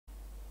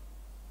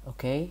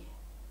Okay,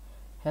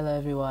 hello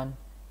everyone.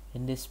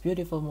 In this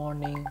beautiful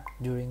morning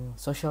during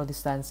social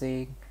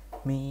distancing,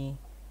 me,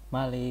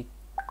 Malik,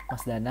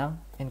 Mas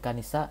Danang, and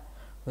Kanisa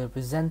will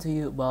present to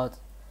you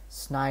about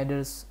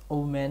Snijders'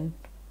 Oomen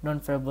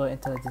Nonverbal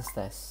Intelligence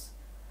Test.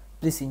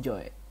 Please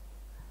enjoy.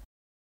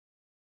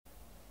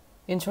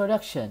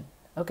 Introduction.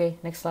 Okay,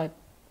 next slide.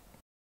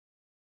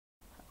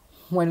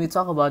 When we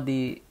talk about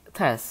the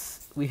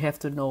test, we have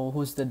to know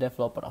who's the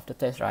developer of the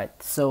test, right?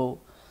 So,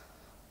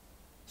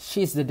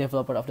 she's the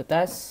developer of the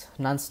test,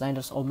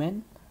 Snijders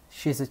Oomen.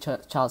 She's a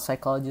child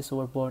psychologist who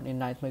was born in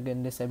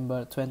Nijmegen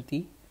December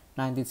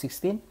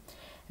 1916,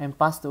 and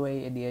passed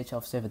away at the age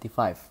of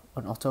 75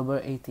 on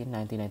October 18,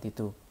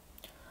 1992.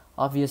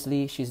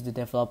 Obviously, she's the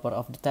developer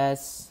of the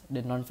test,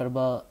 the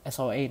nonverbal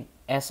SONR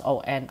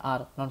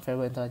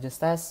nonverbal intelligence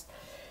test.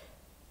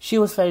 She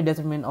was very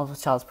determined of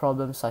child's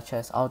problems such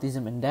as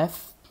autism and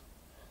deaf.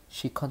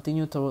 She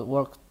continued to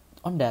work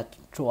on that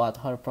throughout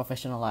her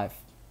professional life.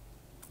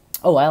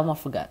 Oh, I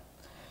almost forgot.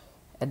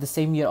 At the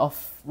same year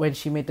of when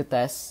she made the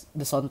test,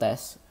 the SON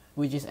test,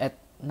 which is at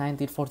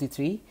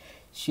 1943,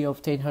 she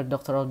obtained her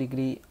doctoral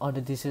degree on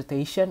the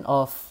dissertation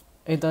of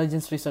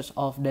Intelligence Research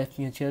of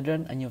Deaf-Mute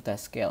Children, a new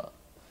test scale.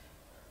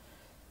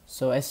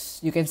 So as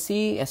you can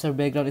see, as her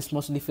background is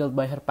mostly filled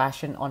by her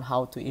passion on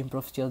how to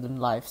improve children's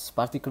lives,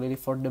 particularly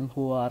for them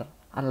who are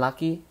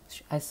unlucky,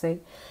 I say,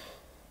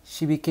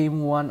 she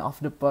became one of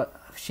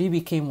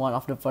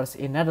the first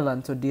in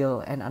Netherlands to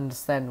deal and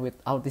understand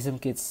with autism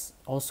kids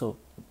also.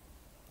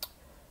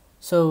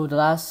 So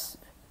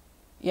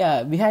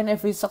behind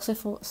every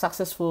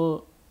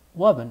successful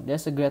woman,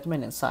 there's a great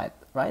man inside,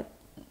 right?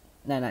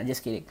 Nah,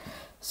 just kidding.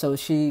 So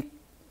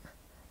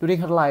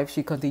during her life,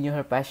 she continued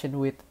her passion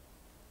with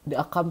the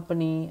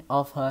accompany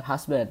of her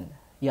husband,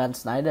 Jan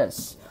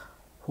Snijders,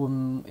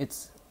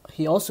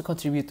 he also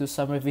contributed to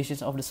some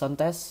revisions of the SON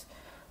test,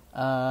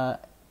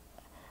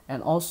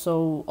 and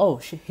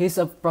also he's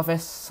a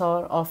professor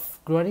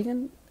of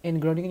Groningen in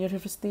Groningen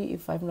University,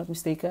 if I'm not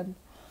mistaken.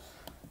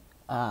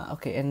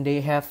 And they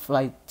have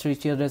like 3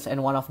 children,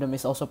 and one of them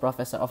is also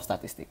professor of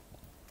statistics.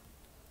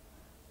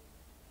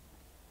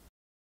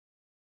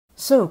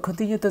 So,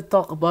 continue to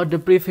talk about the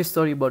brief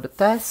history about the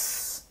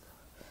test.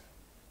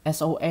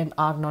 SONR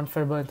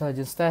Nonverbal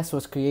Intelligence Test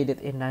was created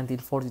in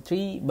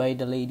 1943 by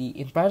the lady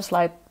in prior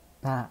slide,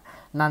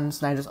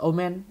 Snijders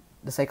Oomen,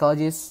 the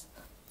psychologist.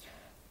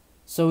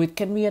 So it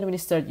can be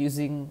administered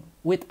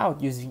without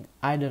using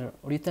either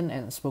written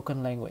and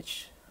spoken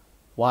language.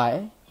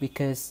 Why?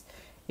 Because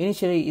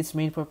initially its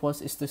main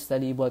purpose is to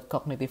study about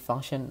cognitive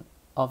function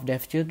of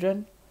deaf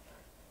children.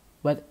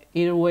 But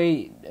either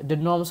way, the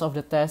norms of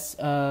the test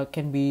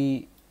can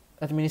be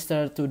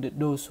administered to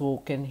those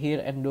who can hear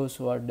and those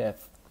who are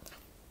deaf.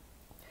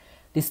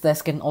 This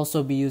test can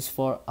also be used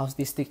for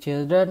autistic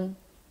children,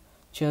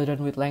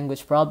 children with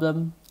language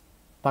problem,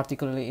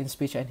 particularly in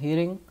speech and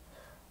hearing,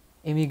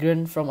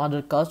 immigrant from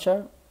other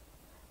culture,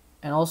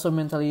 and also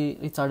mentally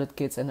retarded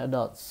kids and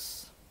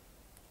adults.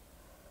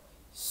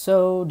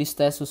 So this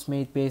test was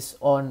made based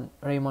on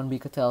Raymond B.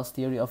 Cattell's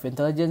theory of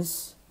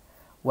intelligence.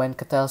 When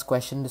Cattell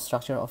questioned the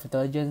structure of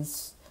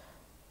intelligence,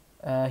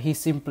 he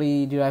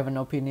simply derived an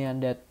opinion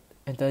that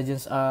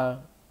intelligence are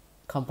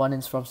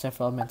components from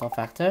several mental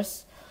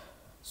factors.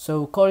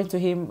 So according to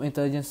him,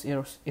 intelligence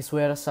is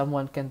where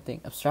someone can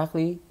think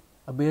abstractly,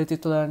 ability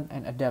to learn,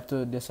 and adapt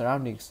to their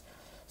surroundings.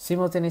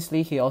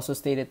 Simultaneously, he also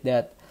stated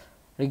that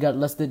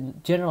regardless the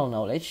general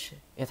knowledge,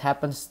 it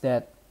happens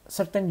that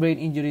certain brain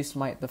injuries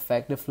might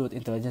affect the fluid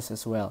intelligence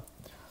as well.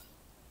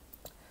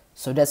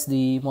 So that's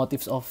the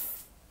motives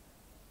of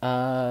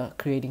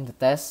creating the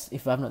test,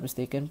 if I'm not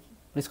mistaken.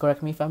 Please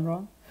correct me if I'm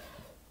wrong.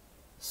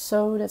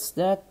 So that's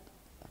that.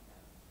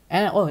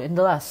 And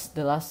the last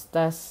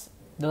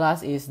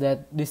is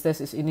that this test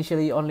is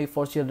initially only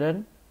for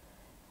children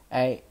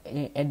at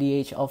the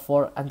age of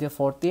 4 until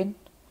 14,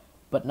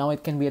 but now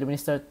it can be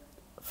administered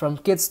from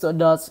kids to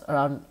adults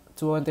around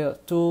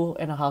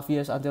 2.5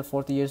 years until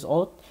 40 years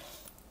old,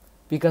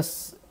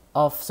 because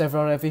of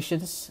several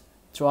revisions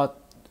throughout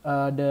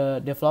the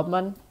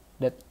development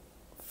that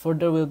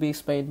further will be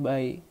explained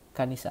by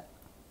Kanisa.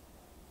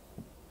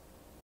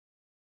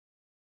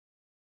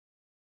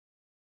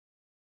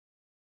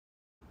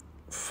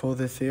 For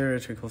the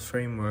theoretical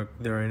framework,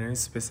 there are no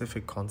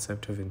specific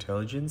concept of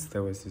intelligence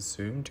that was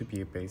assumed to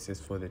be a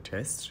basis for the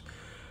test,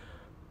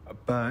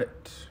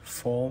 but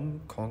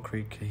form,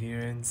 concrete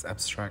coherence,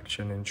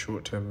 abstraction, and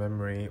short-term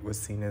memory was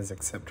seen as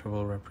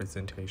acceptable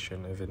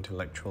representation of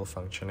intellectual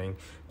functioning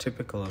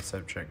typical of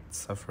subjects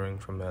suffering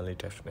from early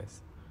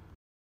deafness.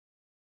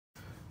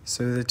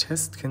 So the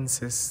test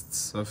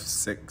consists of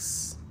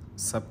 6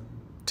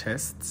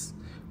 subtests,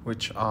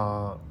 which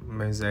are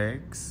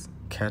mosaics,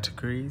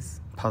 categories,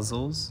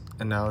 puzzles,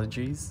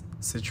 analogies,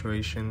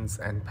 situations,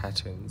 and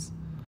patterns.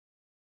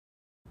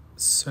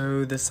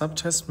 So the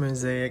subtest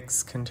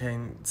mosaics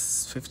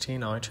contains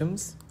 15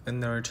 items,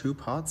 and there are 2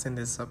 parts in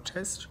this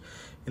subtest.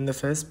 In the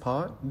first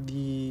part,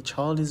 the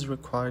child is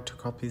required to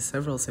copy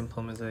several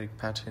simple mosaic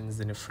patterns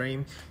in a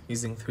frame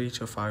using 3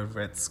 to 5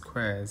 red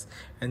squares.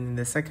 And in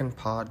the second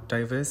part,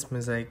 diverse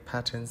mosaic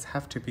patterns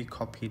have to be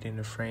copied in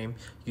a frame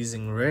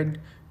using red,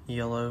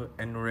 yellow,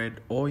 and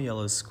red or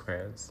yellow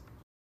squares.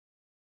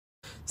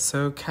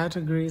 So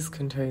categories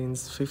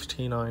contains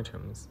 15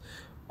 items.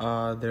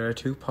 There are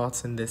 2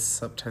 parts in this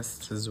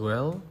subtest as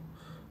well.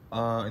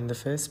 In the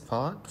first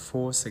part,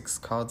 6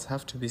 cards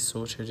have to be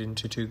sorted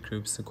into 2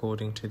 groups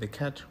according to the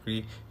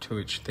category to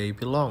which they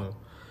belong.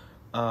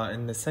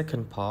 In the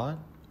second part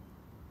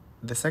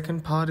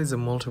is a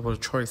multiple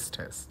choice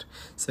test.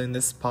 So in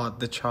this part,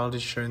 the child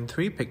is shown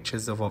 3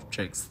 pictures of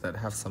objects that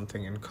have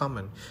something in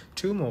common.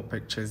 2 more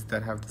pictures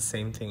that have the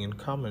same thing in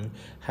common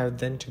have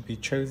then to be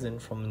chosen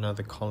from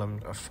another column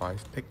of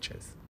 5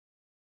 pictures.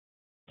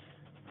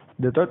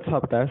 The third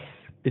subtest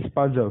is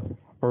puzzle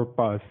or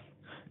puzz.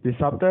 The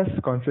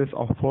subtest consists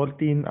of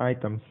 14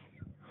 items.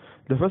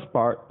 The first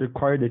part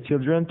requires the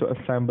children to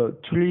assemble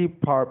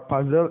 3-part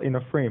puzzle in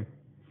a frame.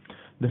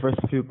 The first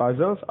few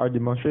puzzles are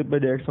demonstrated by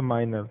the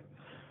examiner,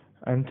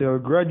 until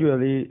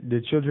gradually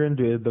the children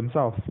do it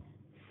themselves.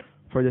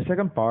 For the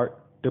second part,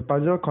 the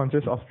puzzle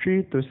consists of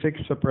 3 to 6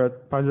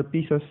 separate puzzle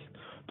pieces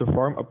to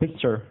form a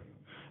picture,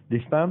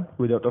 this time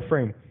without a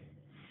frame.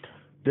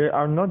 There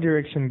are no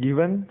directions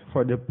given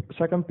for the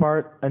second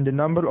part, and the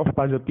number of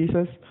puzzle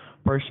pieces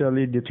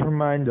partially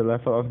determine the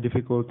level of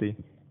difficulty.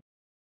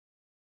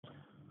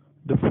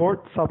 The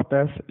fourth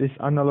subtest is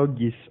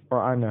Interlligence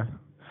or ANA.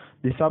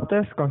 The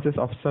subtest consists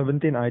of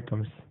 17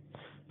 items.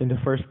 In the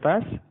first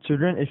test,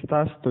 children is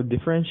tasked to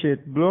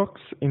differentiate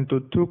blocks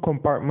into 2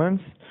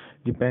 compartments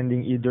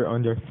depending either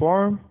on their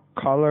form,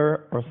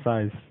 color, or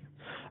size.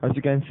 As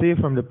you can see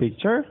from the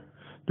picture,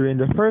 during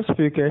the first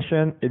few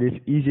questions, it is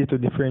easy to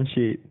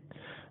differentiate,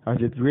 as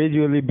it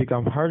gradually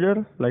becomes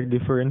harder, like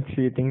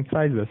differentiating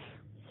sizes.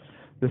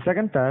 The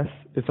second test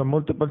is a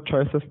multiple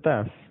choices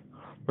test,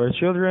 where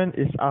children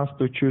is asked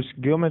to choose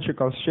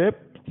geometrical shape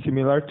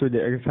similar to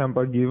the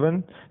example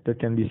given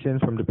that can be seen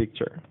from the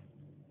picture.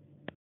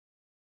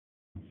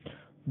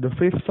 The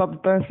fifth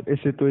subtest is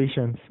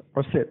situations,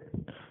 or SIT,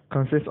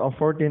 consists of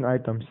 14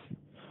 items.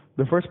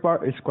 The first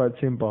part is quite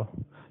simple.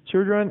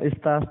 Children is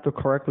tasked to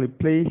correctly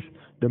place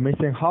the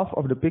missing half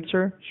of the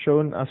picture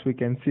shown as we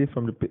can see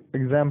from the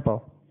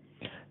example.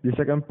 The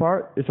second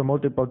part is a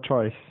multiple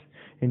choice.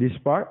 In this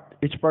part,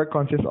 each part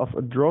consists of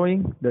a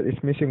drawing that is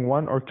missing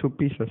 1 or 2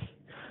 pieces.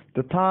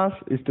 The task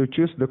is to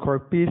choose the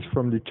correct piece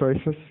from the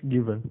choices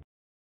given.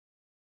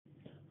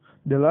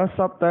 The last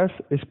subtest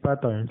is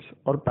patterns,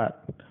 or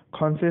PAT,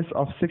 consists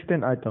of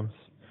 16 items.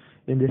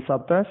 In this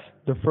subtest,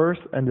 the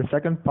first and the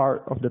second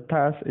part of the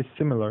task is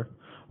similar.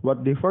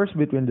 What differs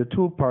between the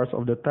 2 parts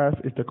of the task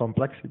is the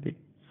complexity.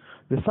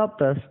 The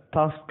subtest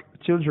tasks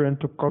children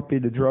to copy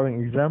the drawing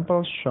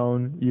examples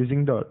shown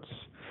using dots.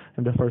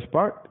 In the first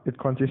part, it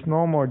consists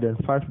no more than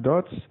 5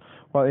 dots,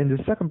 while in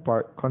the second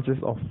part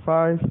consists of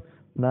 5,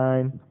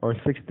 9, or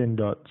 16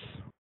 dots.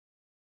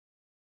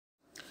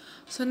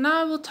 So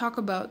now I will talk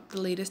about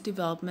the latest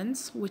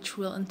developments, which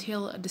will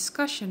entail a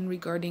discussion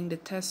regarding the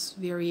test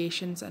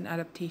variations and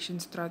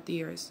adaptations throughout the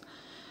years,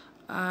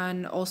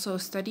 and also a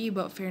study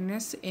about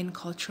fairness in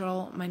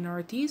cultural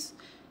minorities,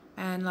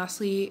 and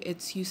lastly,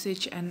 its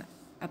usage and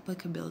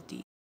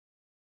applicability.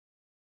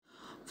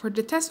 For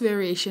the test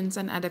variations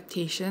and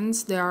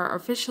adaptations, there are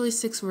officially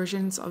 6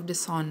 versions of the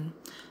SON.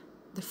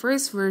 The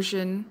first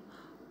version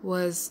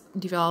was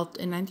developed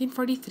in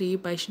 1943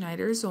 by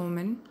Snijders,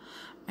 Oomen,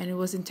 and it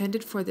was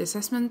intended for the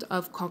assessment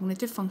of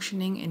cognitive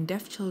functioning in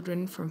deaf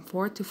children from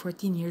 4 to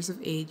 14 years of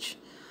age.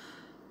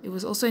 It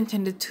was also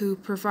intended to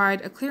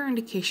provide a clear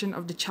indication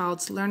of the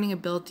child's learning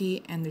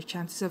ability and their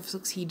chances of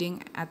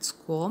succeeding at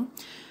school.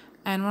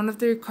 And one of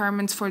the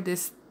requirements for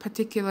this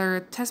particular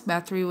test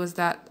battery was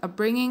that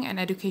upbringing and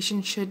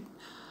education should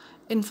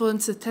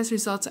influence the test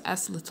results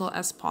as little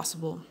as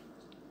possible.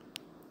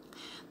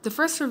 The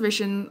first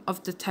revision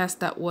of the test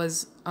that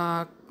was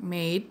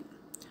made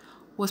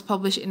was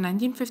published in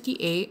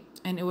 1958,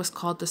 and it was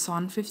called the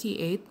SON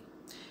 58.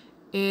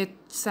 It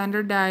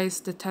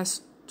standardized the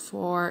test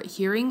for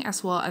hearing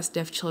as well as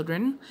deaf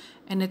children,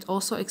 and it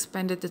also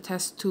expanded the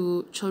test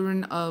to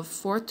children of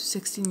 4 to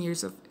 16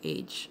 years of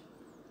age.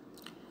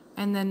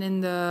 And then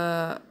in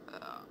the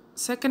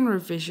second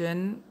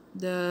revision,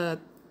 the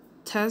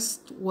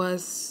test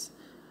was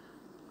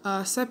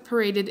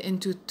separated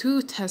into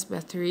 2 test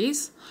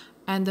batteries,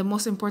 and the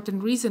most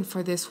important reason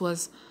for this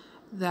was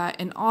that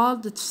in all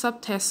the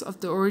subtests of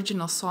the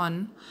original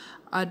SON,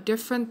 a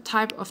different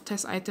type of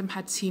test item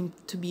had seemed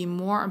to be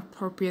more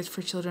appropriate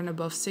for children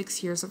above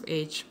 6 years of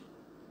age.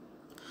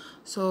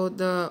 So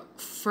the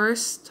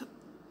first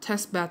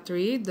test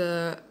battery,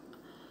 the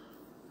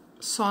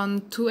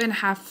SON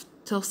 2.5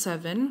 till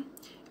 7,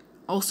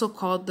 also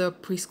called the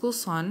preschool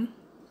SON,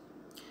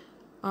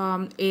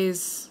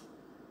 is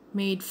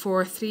made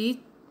for 3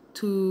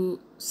 to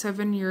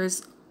 7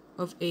 years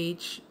of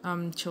age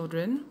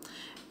children.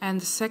 And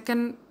the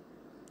second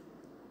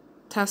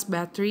test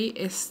battery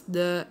is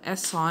the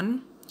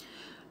SON,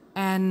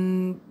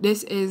 and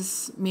this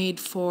is made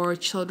for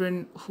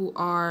children who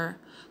are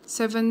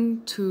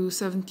 7 to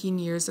 17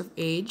 years of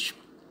age.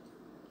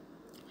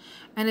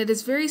 And it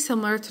is very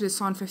similar to the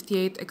SON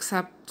 58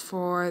 except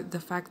for the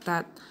fact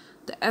that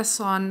the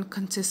SON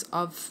consists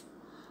of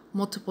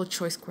multiple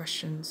choice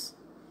questions.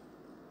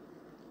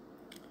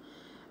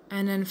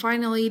 And then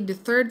finally, the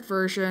third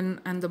version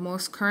and the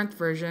most current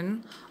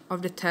version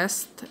of the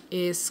test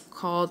is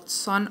called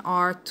SON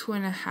R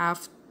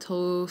 2.5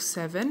 till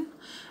 7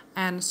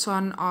 and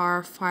SON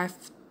R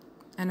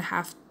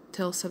 5.5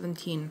 till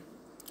 17.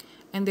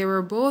 And they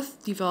were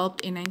both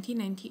developed in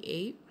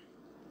 1998,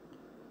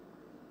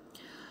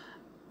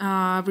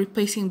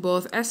 replacing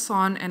both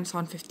SON and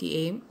SON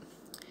 58.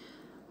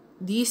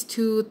 These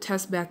two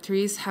test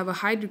batteries have a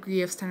high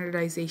degree of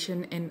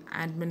standardization in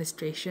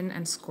administration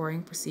and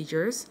scoring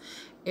procedures.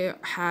 It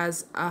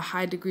has a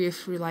high degree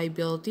of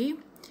reliability,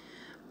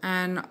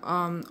 and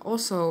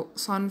also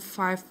SON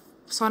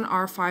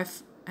R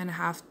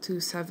 5.5 to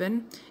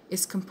 7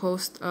 is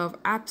composed of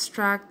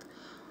abstract,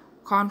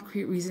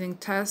 concrete reasoning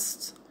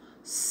tests,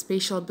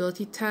 spatial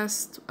ability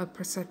test, a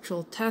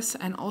perceptual test,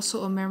 and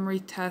also a memory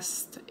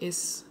test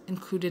is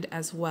included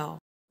as well.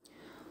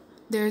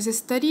 There is a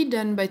study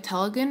done by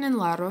Telligence and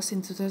Laros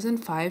in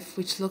 2005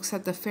 which looks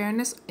at the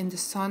fairness in the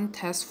SON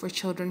test for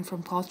children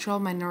from cultural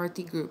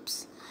minority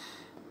groups.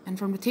 And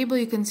from the table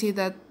you can see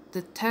that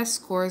the test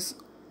scores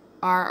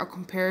are a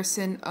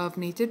comparison of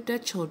native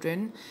Dutch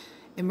children,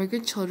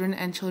 immigrant children,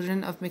 and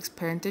children of mixed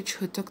parentage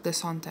who took the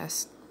SON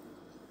test.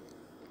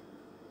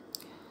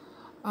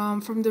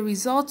 From the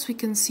results we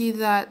can see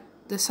that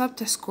the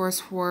subtest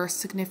scores were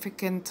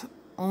significant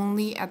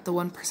only at the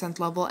 1%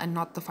 level and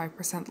not the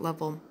 5%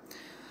 level.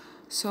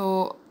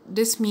 So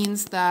this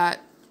means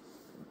that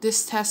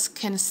this test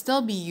can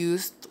still be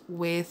used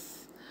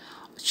with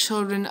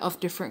children of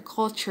different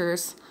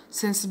cultures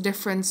since the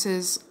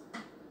differences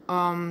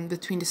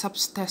between the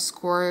subtest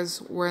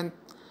scores weren't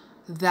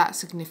that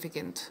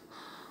significant.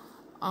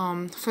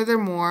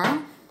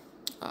 Furthermore,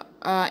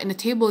 in the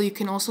table you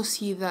can also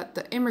see that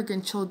the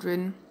immigrant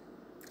children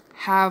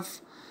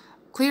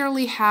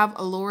clearly have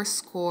a lower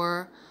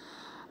score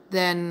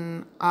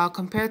than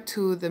compared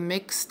to the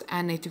mixed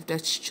and native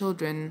Dutch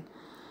children.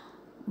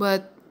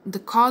 But the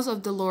cause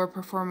of the lower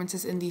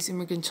performances in these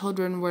immigrant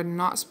children were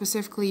not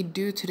specifically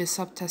due to the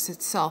subtest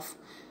itself,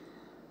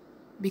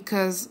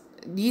 because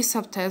these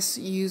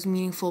subtests use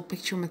meaningful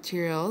picture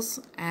materials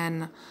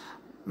and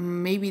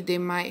maybe they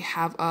might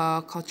have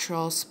a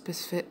cultural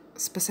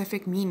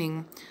specific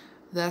meaning.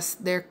 Thus,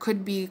 there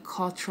could be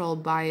cultural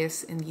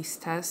bias in these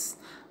tests,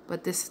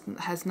 but this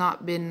has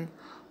not been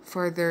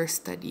further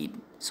studied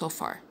so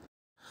far.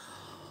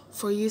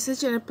 For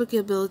usage and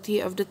applicability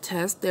of the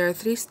test, there are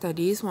 3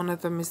 studies. One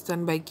of them is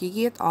done by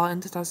Gigi et al.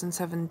 In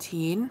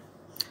 2017.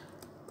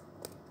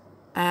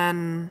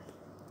 And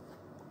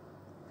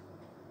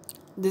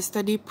this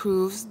study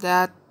proves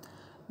that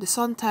the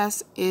SON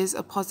test is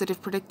a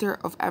positive predictor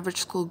of average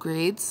school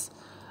grades,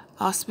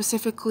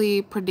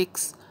 specifically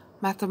predicts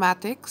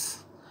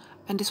mathematics,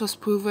 and this was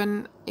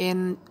proven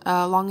in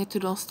a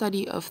longitudinal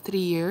study of 3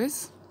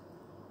 years.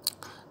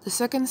 The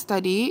second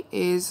study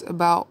is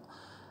about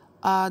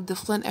the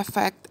Flynn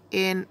effect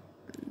in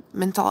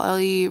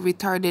mentally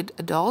retarded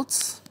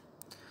adults,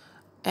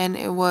 and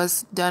it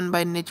was done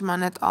by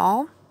Nijman et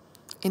al.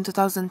 In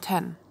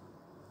 2010.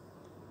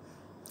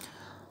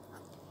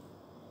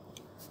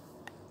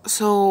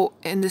 So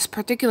in this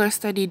particular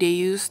study, they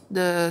used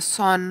the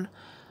SON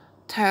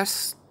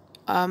test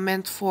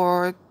meant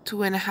for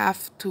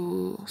 2.5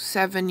 to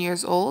 7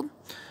 years old.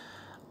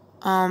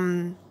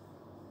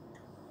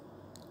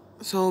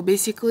 So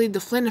basically, the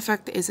Flynn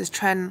effect is a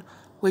trend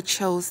which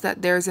shows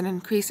that there is an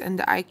increase in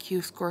the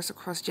IQ scores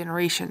across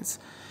generations.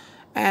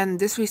 And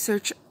this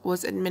research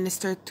was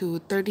administered to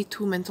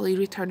 32 mentally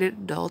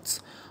retarded adults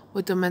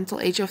with a mental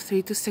age of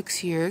 3 to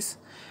 6 years.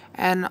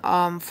 And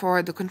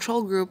for the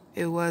control group,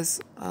 it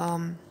was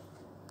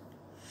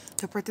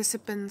the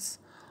participants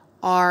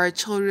are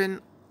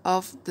children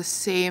of the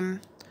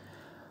same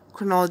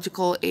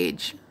chronological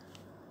age.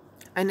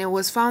 And it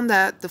was found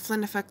that the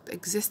Flynn effect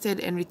existed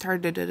in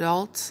retarded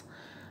adults,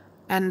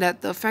 and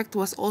that the effect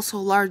was also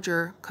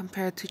larger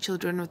compared to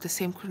children with the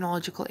same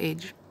chronological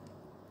age.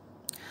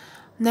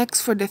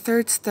 Next, for the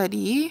third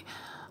study,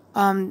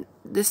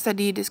 this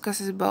study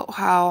discusses about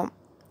how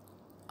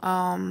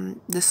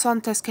the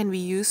SON test can be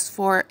used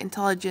for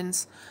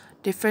intelligence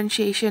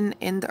differentiation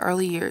in the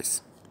early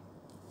years.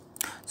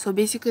 So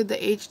basically, the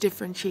age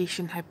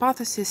differentiation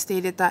hypothesis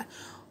stated that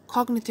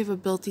cognitive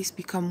abilities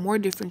become more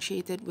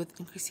differentiated with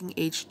increasing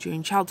age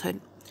during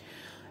childhood.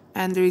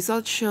 And the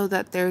results show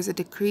that there is a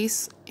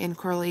decrease in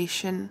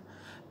correlation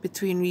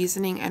between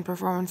reasoning and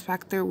performance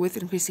factor with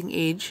increasing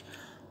age,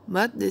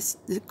 but this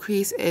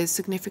decrease is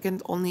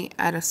significant only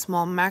at a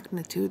small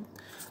magnitude.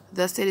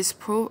 Thus, it is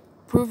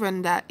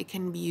proven that it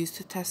can be used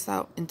to test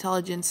out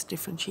intelligence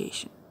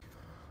differentiation.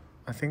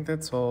 I think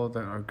that's all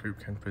that our group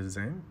can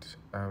present.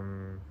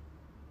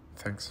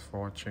 Thanks for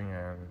watching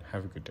and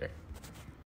have a good day.